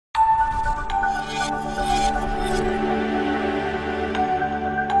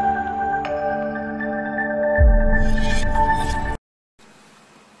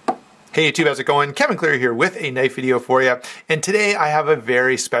Hey YouTube, how's it going? Kevin Cleary here with a knife video for you. And today I have a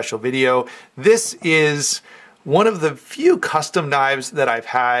very special video. This is one of the few custom knives that I've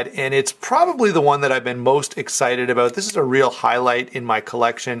had, and it's probably the one that I've been most excited about. This is a real highlight in my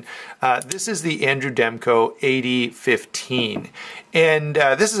collection. This is the Adam Demko AD15. And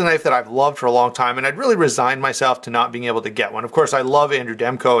this is a knife that I've loved for a long time, and I'd really resigned myself to not being able to get one. Of course, I love Adam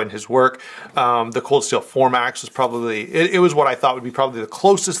Demko and his work. The Cold Steel Formax was probably, it was what I thought would be probably the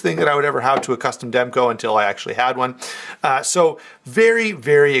closest thing that I would ever have to a custom Demko until I actually had one. So very,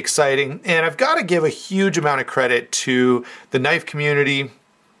 very exciting. And I've got to give a huge amount of credit to the knife community.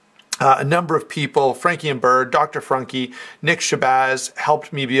 A number of people, Frankie and Bird, Dr. Frunky, Nick Shabazz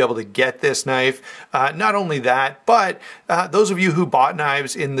helped me be able to get this knife. Not only that, but those of you who bought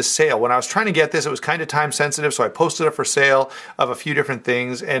knives in the sale. When I was trying to get this, it was kind of time sensitive, so I posted it for sale of a few different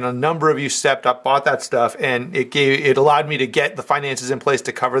things, and a number of you stepped up, bought that stuff, and it allowed me to get the finances in place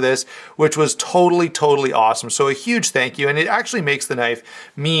to cover this, which was totally awesome. So a huge thank you, and it actually makes the knife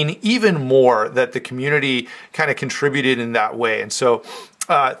mean even more that the community kind of contributed in that way. And so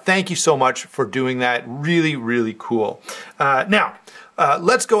thank you so much for doing that. Really cool. Now,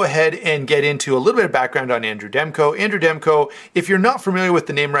 let's go ahead and get into a little bit of background on Adam Demko. Adam Demko, if you're not familiar with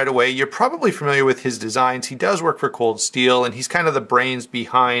the name right away, you're probably familiar with his designs. He does work for Cold Steel, and he's kind of the brains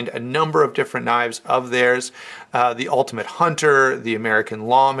behind a number of different knives of theirs. The Ultimate Hunter, the American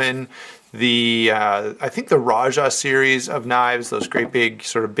Lawman, I think the Raja series of knives, those great big,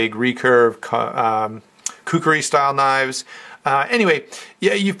 sort of big recurve, kukri style knives. Anyway,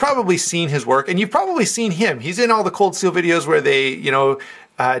 yeah, you've probably seen his work, and you've probably seen him. He's in all the Cold Steel videos where they,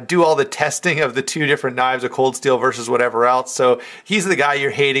 do all the testing of the two different knives, a Cold Steel versus whatever else. So he's the guy you're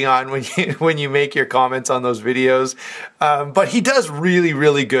hating on when you make your comments on those videos. But he does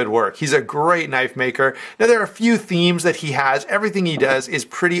really good work. He's a great knife maker. Now, there are a few themes that he has. Everything he does is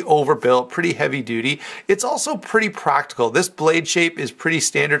pretty overbuilt, pretty heavy duty. It's also pretty practical. This blade shape is pretty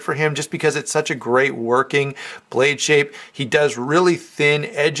standard for him just because it's such a great working blade shape. He does really thin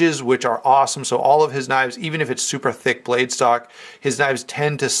edges, which are awesome. So all of his knives, even if it's super thick blade stock, his knives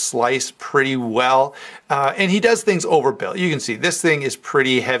tend to slice pretty well, and he does things overbuilt. You can see this thing is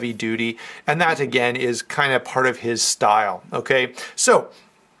pretty heavy duty, and that again is kind of part of his style. Okay, so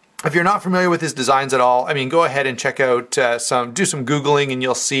if you're not familiar with his designs at all, I mean, go ahead and check out do some Googling, and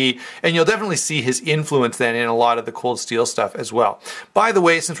you'll definitely see his influence then in a lot of the Cold Steel stuff as well. By the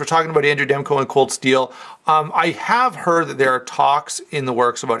way, since we're talking about Adam Demko and Cold Steel, I have heard that there are talks in the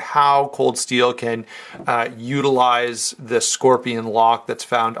works about how Cold Steel can utilize the Scorpion lock that's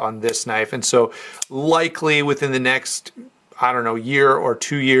found on this knife. And so likely within the next, I don't know, year or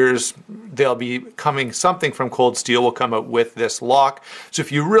 2 years, there'll be something from Cold Steel will come out with this lock. So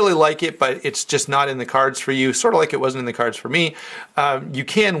if you really like it, but it's just not in the cards for you, sort of like it wasn't in the cards for me, you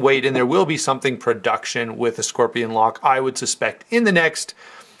can wait, and there will be something production with a Scorpion lock, I would suspect, in the next,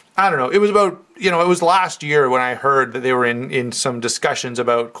 I don't know, it was about, it was last year when I heard that they were in some discussions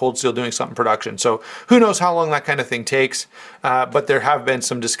about Cold Steel doing something production. So who knows how long that kind of thing takes, but there have been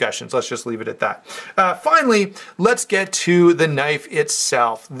some discussions. Let's just leave it at that. Finally, let's get to the knife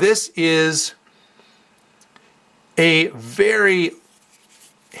itself. This is a very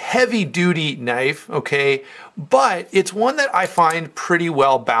heavy-duty knife, okay, but it's one that I find pretty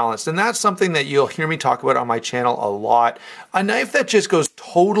well balanced, and that's something that you'll hear me talk about on my channel a lot. A knife that just goes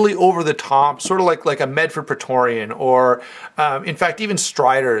totally over the top, sort of like a Medford Praetorian, or in fact even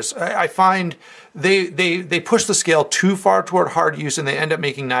Striders. I find they push the scale too far toward hard use, and they end up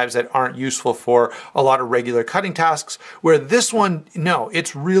making knives that aren't useful for a lot of regular cutting tasks, where this one, no,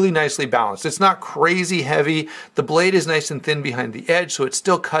 it's really nicely balanced. It's not crazy heavy. The blade is nice and thin behind the edge, so it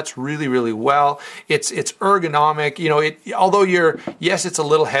still cuts really well. It's ergonomic. Although yes, it's a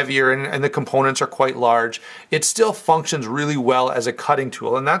little heavier and the components are quite large, it still functions really well as a cutting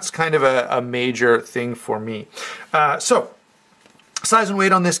tool, and that's kind of a major thing for me. So size and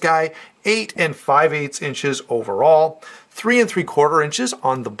weight on this guy, 8 5/8 inches overall, 3 3/4 inches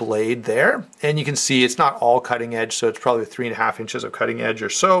on the blade there. And you can see it's not all cutting edge, so it's probably 3.5 inches of cutting edge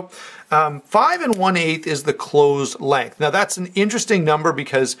or so. 5 1/8 is the closed length. Now that's an interesting number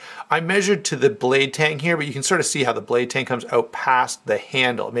because I measured to the blade tang here, but you can sort of see how the blade tang comes out past the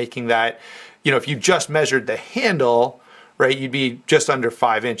handle, making that, if you just measured the handle, right, you'd be just under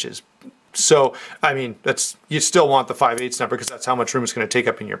 5 inches. So, I mean, you still want the 5/8 number because that's how much room it's going to take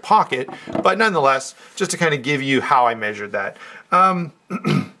up in your pocket. But nonetheless, just to kind of give you how I measured that.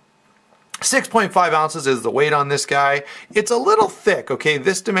 6.5 ounces is the weight on this guy. It's a little thick, okay?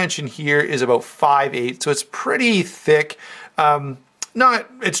 This dimension here is about 5/8, so it's pretty thick.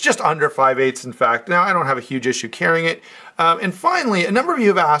 It's just under 5/8 in fact. Now I don't have a huge issue carrying it. And finally, a number of you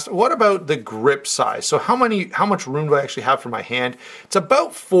have asked, what about the grip size? So how much room do I actually have for my hand? It's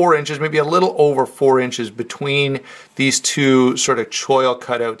about 4 inches, maybe a little over 4 inches between these two sort of choil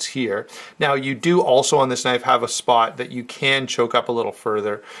cutouts here. Now you do also on this knife have a spot that you can choke up a little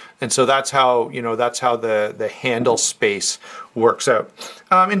further. And so that's how, that's how the handle space works out.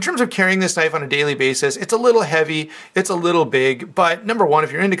 In terms of carrying this knife on a daily basis, it's a little heavy, it's a little big, but number one,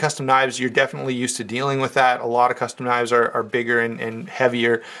 if you're into custom knives, you're definitely used to dealing with that. A lot of custom knives are bigger and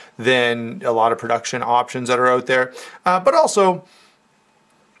heavier than a lot of production options that are out there. But also,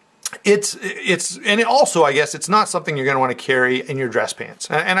 I guess it's not something you're going to want to carry in your dress pants.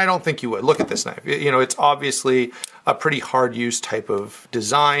 And I don't think you would. Look at this knife. It's obviously a pretty hard use type of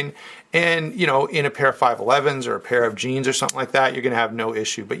design. And, in a pair of 511s or a pair of jeans or something like that, you're going to have no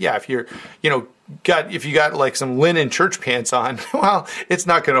issue. But yeah, if you're, if you got like some linen church pants on, well, it's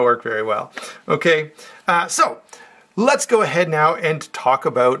not going to work very well. Okay. So let's go ahead now and talk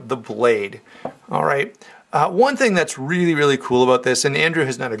about the blade. All right. One thing that's really, really cool about this, and Andrew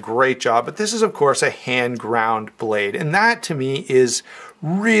has done a great job, but this is of course a hand ground blade. And that to me is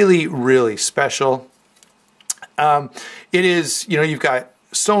really, really special. It is, you've got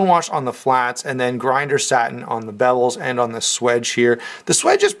stonewash on the flats and then grinder satin on the bevels and on the swedge here. The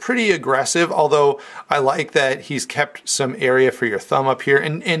swedge is pretty aggressive, although I like that he's kept some area for your thumb up here.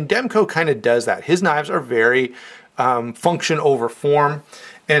 And Demko kind of does that. His knives are very function over form.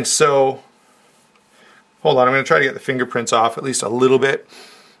 And so, hold on, I'm going to try to get the fingerprints off at least a little bit.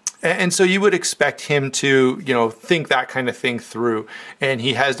 And so you would expect him to, think that kind of thing through. And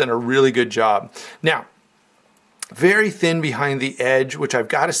he has done a really good job. Now, very thin behind the edge, which I've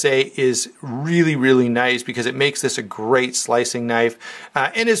got to say is really, really nice because it makes this a great slicing knife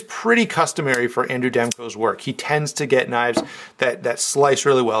and is pretty customary for Andrew Demko's work. He tends to get knives that slice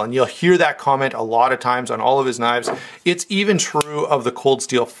really well, and you'll hear that comment a lot of times on all of his knives. It's even true of the Cold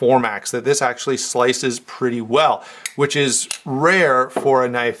Steel Formax, that this actually slices pretty well, which is rare for a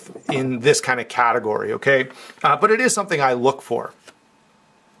knife in this kind of category, okay? But it is something I look for.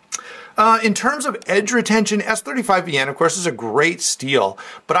 In terms of edge retention, S35VN, of course, is a great steel,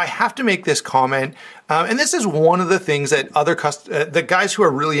 but I have to make this comment, and this is one of the things that the guys who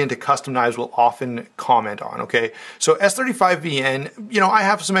are really into custom knives will often comment on, okay? So S35VN, I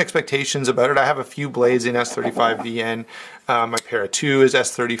have some expectations about it. I have a few blades in S35VN. My Para 2 is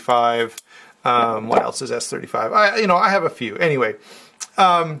S35. What else is S35? I have a few. Anyway,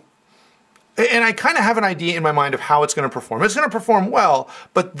 and I kind of have an idea in my mind of how it's going to perform. It's going to perform well,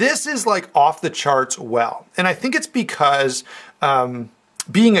 but this is like off the charts well. And I think it's because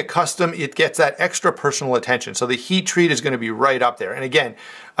being a custom, it gets that extra personal attention. So the heat treat is going to be right up there. And again,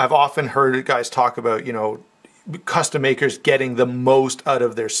 I've often heard guys talk about, custom makers getting the most out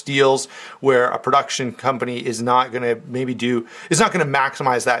of their steels, where a production company is not going to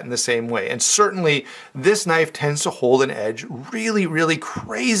maximize that in the same way. And certainly this knife tends to hold an edge really, really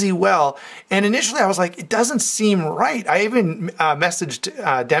crazy well. And initially I was like, it doesn't seem right. I even messaged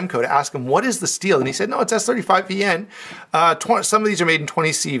Demko to ask him, what is the steel? And he said, no, it's S35VN. Some of these are made in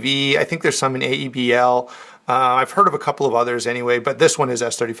 20 CV. I think there's some in AEBL. I've heard of a couple of others anyway, but this one is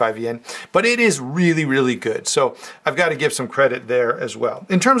S35VN. But it is really, really good. So I've got to give some credit there as well.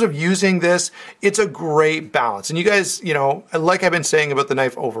 In terms of using this, it's a great balance. And you guys, like I've been saying about the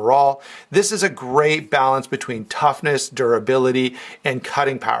knife overall, this is a great balance between toughness, durability, and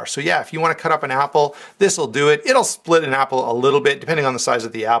cutting power. So yeah, if you want to cut up an apple, this will do it. It'll split an apple a little bit, depending on the size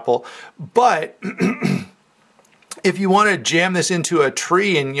of the apple. But if you want to jam this into a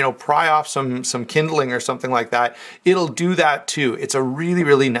tree and, pry off some kindling or something like that, it'll do that too. It's a really,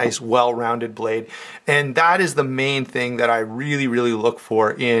 really nice, well-rounded blade. And that is the main thing that I really, really look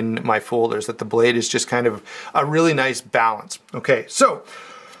for in my folders, that the blade is just kind of a really nice balance. Okay, so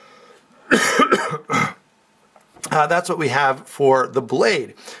that's what we have for the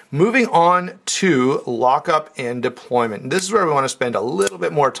blade. Moving on to lockup and deployment. And this is where we want to spend a little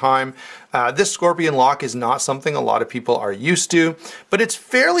bit more time. This Scorpion lock is not something a lot of people are used to, but it's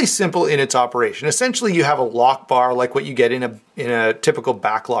fairly simple in its operation. Essentially, you have a lock bar like what you get in a typical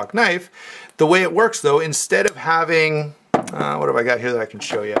backlock knife. The way it works though, instead of having, what have I got here that I can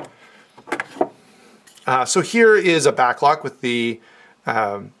show you? So here is a backlock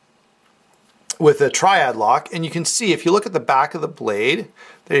with a triad lock, and you can see if you look at the back of the blade,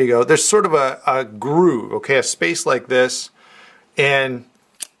 there you go, there's sort of a groove, okay, a space like this, and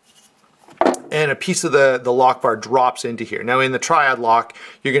a piece of the lock bar drops into here. Now in the triad lock,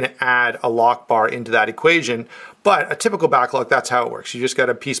 you're going to add a lock bar into that equation, but a typical back lock, that's how it works. You just got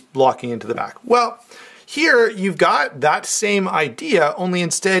a piece locking into the back. Well, Here, you've got that same idea, only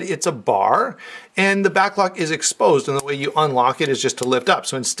instead it's a bar, and the back lock is exposed, and the way you unlock it is just to lift up.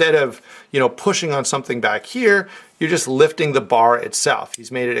 So instead of, pushing on something back here, you're just lifting the bar itself.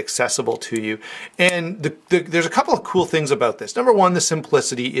 He's made it accessible to you. And there's a couple of cool things about this. Number one, the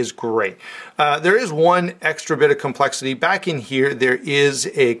simplicity is great. There is one extra bit of complexity. Back in here, there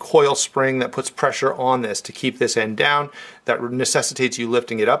is a coil spring that puts pressure on this to keep this end down. That necessitates you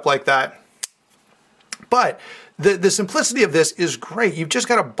lifting it up like that. But the simplicity of this is great. You've just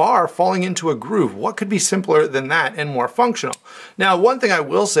got a bar falling into a groove. What could be simpler than that and more functional? Now, one thing I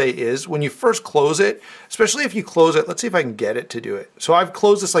will say is when you first close it, especially if you close it, let's see if I can get it to do it. So I've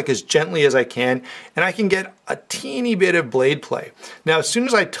closed this like as gently as I can, and I can get a teeny bit of blade play. Now, as soon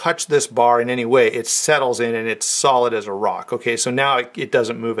as I touch this bar in any way, it settles in and it's solid as a rock. Okay, so now it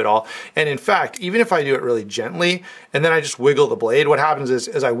doesn't move at all. And in fact, even if I do it really gently, and then I just wiggle the blade, what happens is,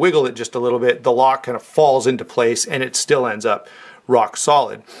 as I wiggle it just a little bit, the lock kind of falls into place and it still ends up rock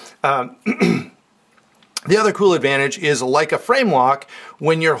solid. The other cool advantage is, like a frame lock,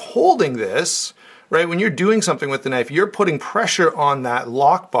 when you're holding this, right, when you're doing something with the knife, you're putting pressure on that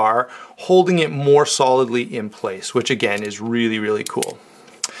lock bar, holding it more solidly in place, which again is really, really cool.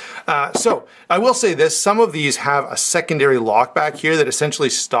 So I will say this, some of these have a secondary lock back here that essentially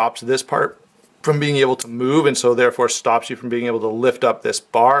stops this part from being able to move, and so therefore stops you from being able to lift up this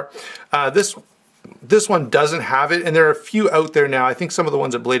bar. This one doesn't have it, and there are a few out there now. I think some of the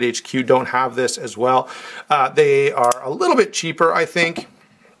ones at Blade HQ don't have this as well. They are a little bit cheaper, I think.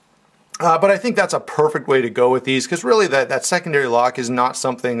 But I think that's a perfect way to go with these, because really that secondary lock is not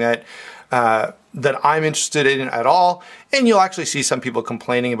something that that I'm interested in at all, and you'll actually see some people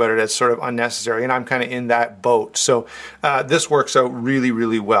complaining about it as sort of unnecessary, and I'm kind of in that boat. So this works out really,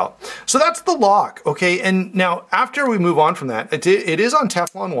 really well. So that's the lock, okay? And now after we move on from that, it is on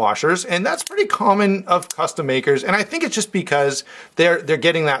Teflon washers, and that's pretty common of custom makers, and I think it's just because they're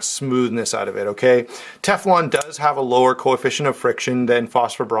getting that smoothness out of it, okay? Teflon does have a lower coefficient of friction than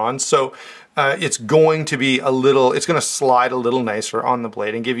phosphor bronze, so it's going to be it's going to slide a little nicer on the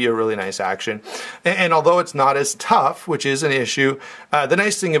blade and give you a really nice action. And although it's not as tough, which is an issue, the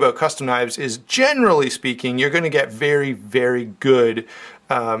nice thing about custom knives is, generally speaking, you're going to get very, very good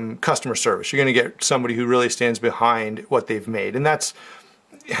customer service. You're going to get somebody who really stands behind what they've made. And that's,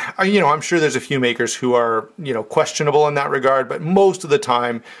 I'm sure there's a few makers who are, questionable in that regard, but most of the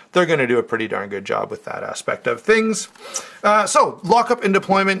time they're going to do a pretty darn good job with that aspect of things. So lockup and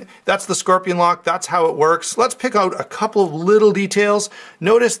deployment, that's the Scorpion lock. That's how it works. Let's pick out a couple of little details.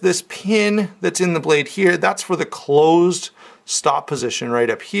 Notice this pin that's in the blade here. That's for the closed stop position right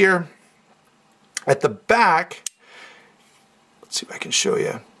up here. At the back, let's see if I can show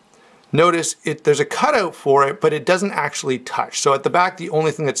you. Notice there's a cutout for it, but it doesn't actually touch. So at the back, the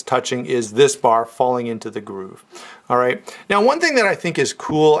only thing that's touching is this bar falling into the groove. All right. Now, one thing that I think is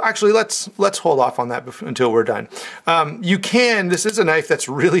cool, actually, let's hold off on that until we're done. This is a knife that's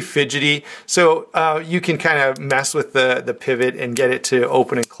really fidgety, so you can kind of mess with the pivot and get it to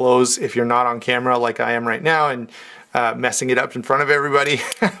open and close if you're not on camera like I am right now, and messing it up in front of everybody.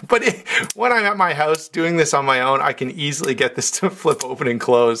 But when I'm at my house doing this on my own, I can easily get this to flip open and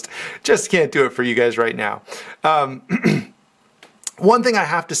closed. Just can't do it for you guys right now. One thing I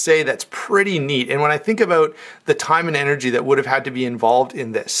have to say that's pretty neat, and when I think about the time and energy that would have had to be involved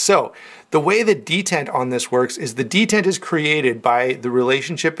in this. So the way the detent on this works is the detent is created by the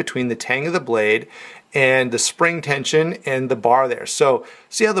relationship between the tang of the blade and the spring tension and the bar there. So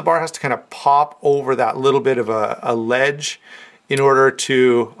see how the bar has to kind of pop over that little bit of a ledge in order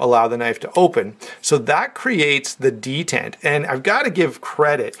to allow the knife to open. So that creates the detent, and I've got to give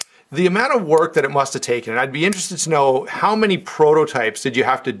credit. The amount of work that it must have taken, and I'd be interested to know how many prototypes did you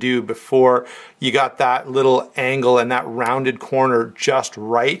have to do before you got that little angle and that rounded corner just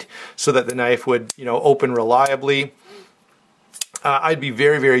right so that the knife would, open reliably. I'd be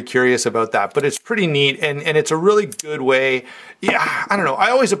very, very curious about that, but it's pretty neat, and it's a really good way. Yeah, I don't know. I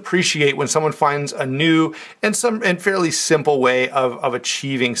always appreciate when someone finds a new and fairly simple way of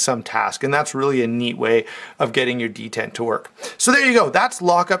achieving some task, and that's really a neat way of getting your detent to work. So there you go. That's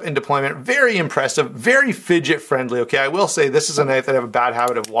lockup and deployment. Very impressive, very fidget friendly. Okay, I will say this is a knife that I have a bad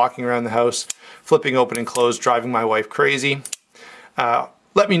habit of walking around the house, flipping open and closed, driving my wife crazy.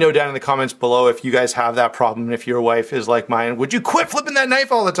 Let me know down in the comments below if you guys have that problem, and if your wife is like mine. Would you quit flipping that knife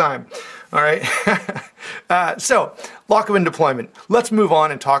all the time? All right. So lock-up and deployment. Let's move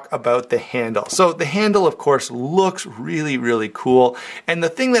on and talk about the handle. So the handle, of course, looks really, really cool. And the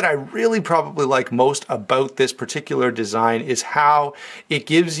thing that I really probably like most about this particular design is how it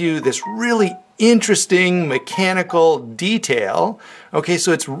gives you this really interesting mechanical detail. Okay,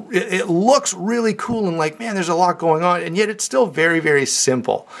 so it looks really cool and like, man, there's a lot going on, and yet it's still very, very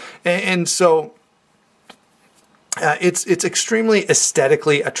simple. And so it's extremely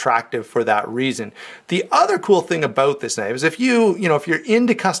aesthetically attractive for that reason. The other cool thing about this knife is if you're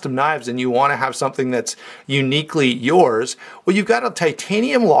into custom knives and you want to have something that's uniquely yours, well, you've got a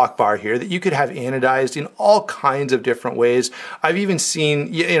titanium lock bar here that you could have anodized in all kinds of different ways. I've even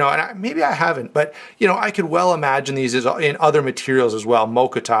seen, and maybe I haven't, but I could well imagine these in other materials as well,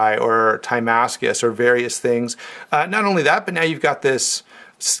 Mokotai or Timascus or various things. Not only that, but now you've got these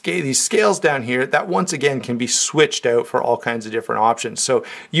scales down here that once again can be switched out for all kinds of different options. So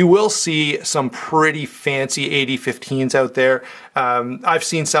you will see some pretty fancy AD15s out there. I've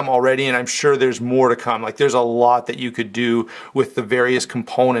seen some already, and I'm sure there's more to come. Like, there's a lot that you could do with the various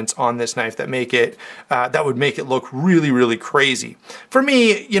components on this knife that make it that would make it look really, really crazy. For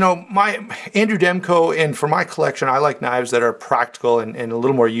me, my Adam Demko, and for my collection, I like knives that are practical and a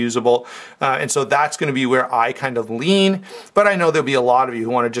little more usable, and so that's going to be where I kind of lean. But I know there'll be a lot of you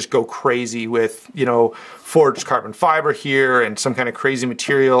who want to just go crazy with forged carbon fiber here and some kind of crazy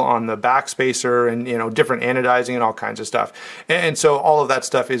material on the backspacer and different anodizing and all kinds of stuff. And so all of that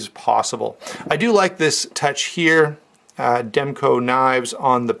stuff is possible. I do like this touch here, Demko knives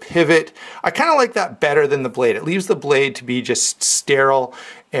on the pivot. I kind of like that better than the blade. It leaves the blade to be just sterile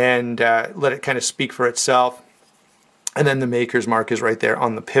and let it kind of speak for itself. And then the maker's mark is right there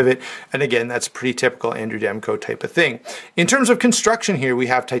on the pivot. And again, that's pretty typical Adam Demko type of thing. In terms of construction here, we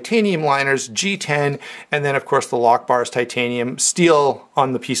have titanium liners, G10, and then of course the lock bar is titanium, steel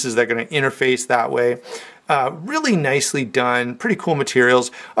on the pieces that are going to interface that way. Really nicely done, pretty cool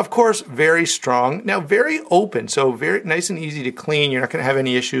materials. Of course, very strong. Now very open, so very nice and easy to clean. You're not going to have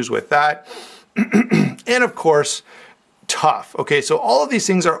any issues with that. And of course, tough. Okay, so all of these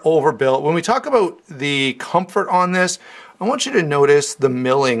things are overbuilt. When we talk about the comfort on this, I want you to notice the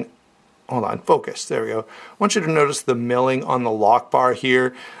milling. Hold on, focus. There we go. I want you to notice the milling on the lock bar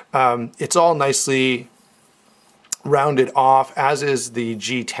here. It's all nicely rounded off, as is the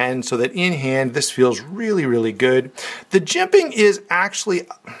G10, so that in hand this feels really, really good. The jimping is actually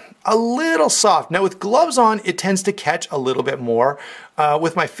a little soft. Now with gloves on, it tends to catch a little bit more.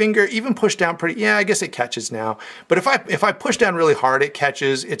 With my finger, even pushed down I guess it catches now. But if I push down really hard, it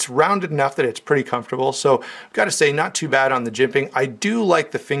catches. It's rounded enough that it's pretty comfortable. So I've got to say, not too bad on the jimping. I do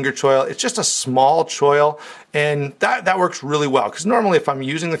like the finger choil. It's just a small choil, and that works really well. Because normally if I'm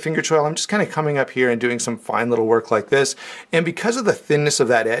using the finger choil, I'm just kind of coming up here and doing some fine little work like this. And because of the thinness of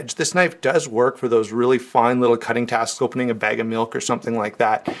that edge, this knife does work for those really fine little cutting tasks, opening a bag of milk or something like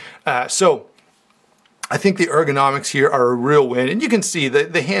that. So I think the ergonomics here are a real win, and you can see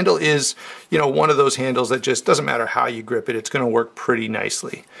that the handle is, one of those handles that just doesn't matter how you grip it, it's going to work pretty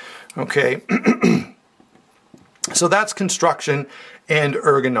nicely. Okay, so that's construction and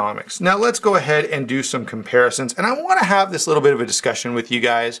ergonomics. Now let's go ahead and do some comparisons, and I want to have this little bit of a discussion with you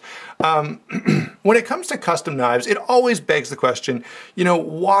guys. When it comes to custom knives, it always begs the question,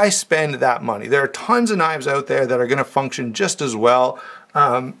 why spend that money? There are tons of knives out there that are going to function just as well.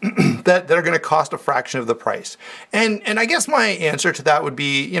 That are going to cost a fraction of the price. And I guess my answer to that would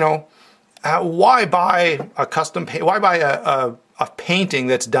be, why buy a custom why buy a painting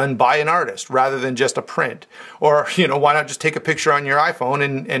that's done by an artist rather than just a print? Or, why not just take a picture on your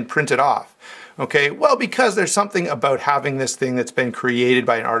iPhone and print it off? Okay, well, because there's something about having this thing that's been created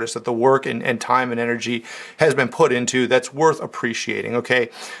by an artist, that the work and time and energy has been put into, that's worth appreciating, okay?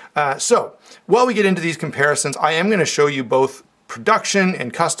 So, while we get into these comparisons, I am going to show you both production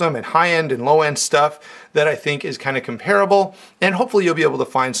and custom and high-end and low-end stuff that I think is kind of comparable, and hopefully you'll be able to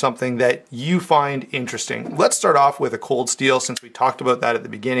find something that you find interesting. Let's start off with a cold steel, since we talked about that at the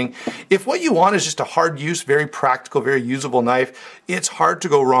beginning. If what you want is just a hard use, very practical, very usable knife, it's hard to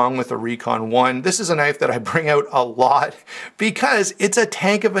go wrong with a Recon 1. This is a knife that I bring out a lot because it's a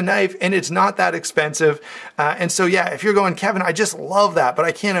tank of a knife and it's not that expensive. And so yeah, if you're going, Kevin, I just love that, but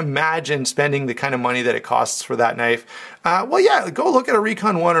I can't imagine spending the kind of money that it costs for that knife. Well, yeah, go look at a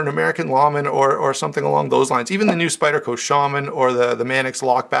Recon 1 or an American Lawman or something along those lines. Even the new Spyderco Shaman or the Mannix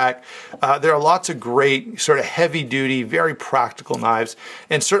Lockback. There are lots of great sort of heavy-duty, very practical knives,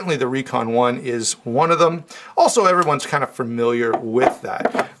 and certainly the Recon 1 is one of them. Also, everyone's kind of familiar with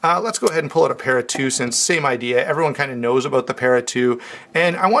that. Let's go ahead and pull out a Para 2, since same idea. Everyone kind of knows about the Para 2,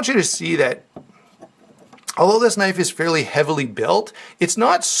 and I want you to see that Although this knife is fairly heavily built, it's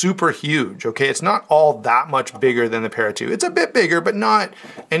not super huge, okay? It's not all that much bigger than the Para 2. It's a bit bigger, but not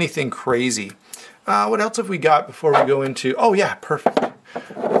anything crazy. What else have we got before we go into, oh yeah, perfect.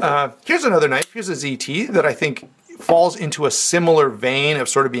 Here's another knife. Here's a ZT that I think falls into a similar vein of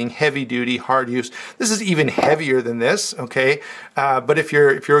sort of being heavy duty, hard use. This is even heavier than this, okay? But if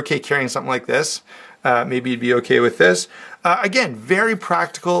you're okay carrying something like this, maybe you'd be okay with this. Again, very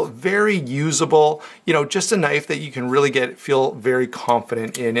practical, very usable, you know, just a knife that you can really feel very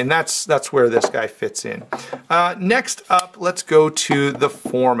confident in, and that's where this guy fits in. Next up, let's go to the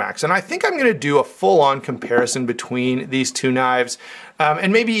Formax, and I think I'm gonna do a full-on comparison between these two knives,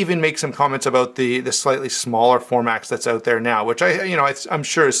 and maybe even make some comments about the slightly smaller Formax that's out there now, which I'm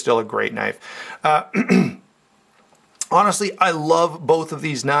sure is still a great knife. Honestly, I love both of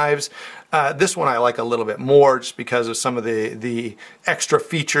these knives. This one I like a little bit more just because of some of the extra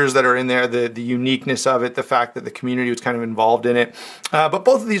features that are in there, the uniqueness of it, the fact that the community was kind of involved in it. But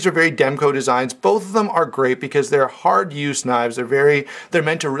both of these are very Demko designs. Both of them are great because they're hard use knives. They're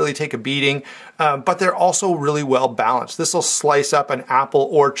meant to really take a beating, but they're also really well balanced. This will slice up an apple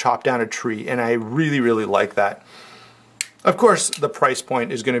or chop down a tree, and I really, really like that. Of course, the price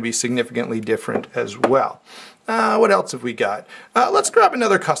point is going to be significantly different as well. What else have we got? Let's grab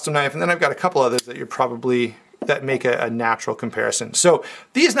another custom knife, and then I've got a couple others that make a natural comparison. So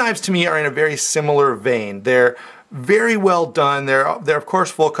these knives to me are in a very similar vein. They're very well done. They're of course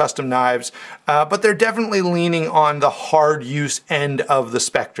full custom knives, but they're definitely leaning on the hard use end of the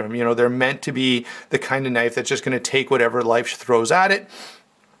spectrum. You know, they're meant to be the kind of knife that's just going to take whatever life throws at it.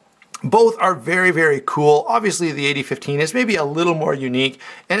 Both are very, very cool. Obviously, the AD15 is maybe a little more unique.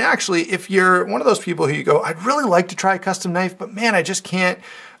 And actually, if you're one of those people who you go, I'd really like to try a custom knife, but man, I just can't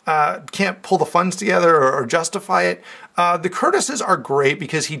pull the funds together or justify it. The Curtis's are great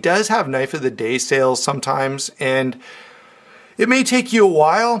because he does have knife of the day sales sometimes, and it may take you a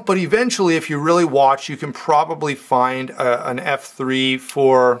while, but eventually, if you really watch, you can probably find an F3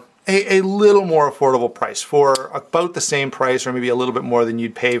 for a little more affordable price, for about the same price or maybe a little bit more than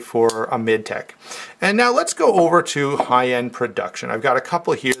you'd pay for a mid-tech. And now let's go over to high-end production. I've got a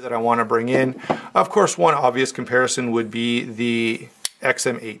couple here that I want to bring in. Of course, one obvious comparison would be the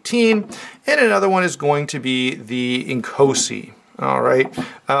XM18, and another one is going to be the Inkosi. All right,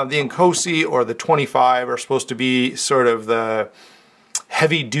 the Inkosi or the 25 are supposed to be sort of the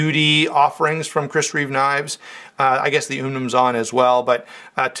heavy-duty offerings from Chris Reeve Knives. I guess the Umnumzon as well, but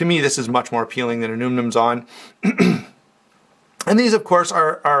to me this is much more appealing than an Umnumzon. And these, of course,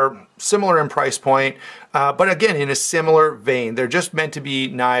 are similar in price point, but again, in a similar vein. They're just meant to be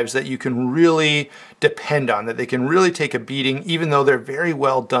knives that you can really depend on, that they can really take a beating, even though they're very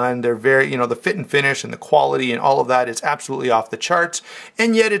well done. They're very, you know, the fit and finish and the quality and all of that is absolutely off the charts,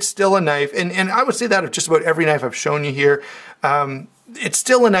 and yet it's still a knife. And I would say that of just about every knife I've shown you here. It's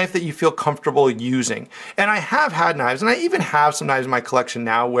still a knife that you feel comfortable using. And I have had knives, and I even have some knives in my collection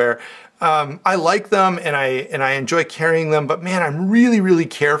now where I like them and I enjoy carrying them, but man, I'm really, really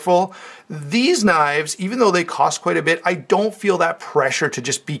careful. These knives, even though they cost quite a bit, I don't feel that pressure to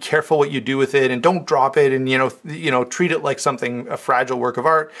just be careful what you do with it and don't drop it and you know treat it like something, a fragile work of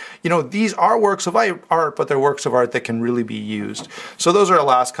art. You know, these are works of art, but they're works of art that can really be used. So those are our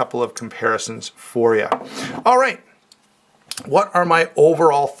last couple of comparisons for you. All right. What are my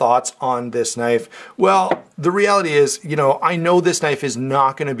overall thoughts on this knife? Well, the reality is, you know, I know this knife is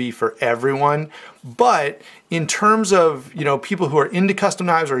not going to be for everyone, but in terms of, you know, people who are into custom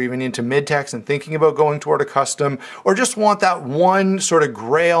knives or even into mid-techs and thinking about going toward a custom, or just want that one sort of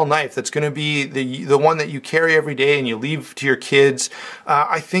grail knife that's going to be the one that you carry every day and you leave to your kids,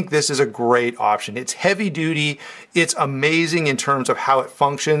 I think this is a great option. It's heavy duty. It's amazing in terms of how it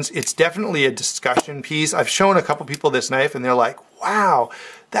functions. It's definitely a discussion piece. I've shown a couple people this knife and they're like, wow,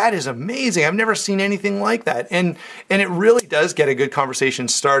 that is amazing. I've never seen anything like that. And it really does get a good conversation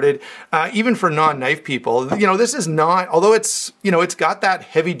started, even for non-knife people. You know, this is not, although it's, you know, it's got that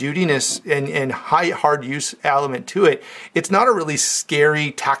heavy dutiness and high hard use element to it, it's not a really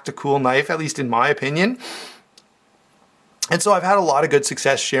scary tactical knife, at least in my opinion. And so I've had a lot of good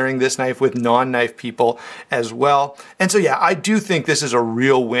success sharing this knife with non-knife people as well. And so yeah, I do think this is a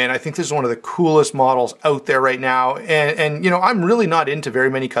real win. I think this is one of the coolest models out there right now. And you know, I'm really not into very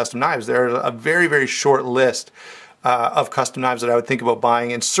many custom knives. There's a very, very short list of custom knives that I would think about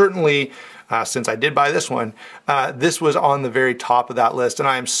buying. And certainly since I did buy this one, this was on the very top of that list, and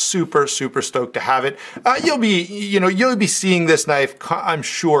I am super, super stoked to have it. You'll be seeing this knife, I'm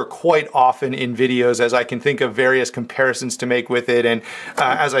sure, quite often in videos, as I can think of various comparisons to make with it. And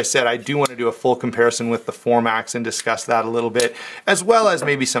as I said, I do want to do a full comparison with the Formax and discuss that a little bit, as well as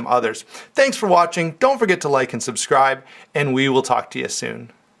maybe some others. Thanks for watching. Don't forget to like and subscribe, and we will talk to you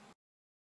soon.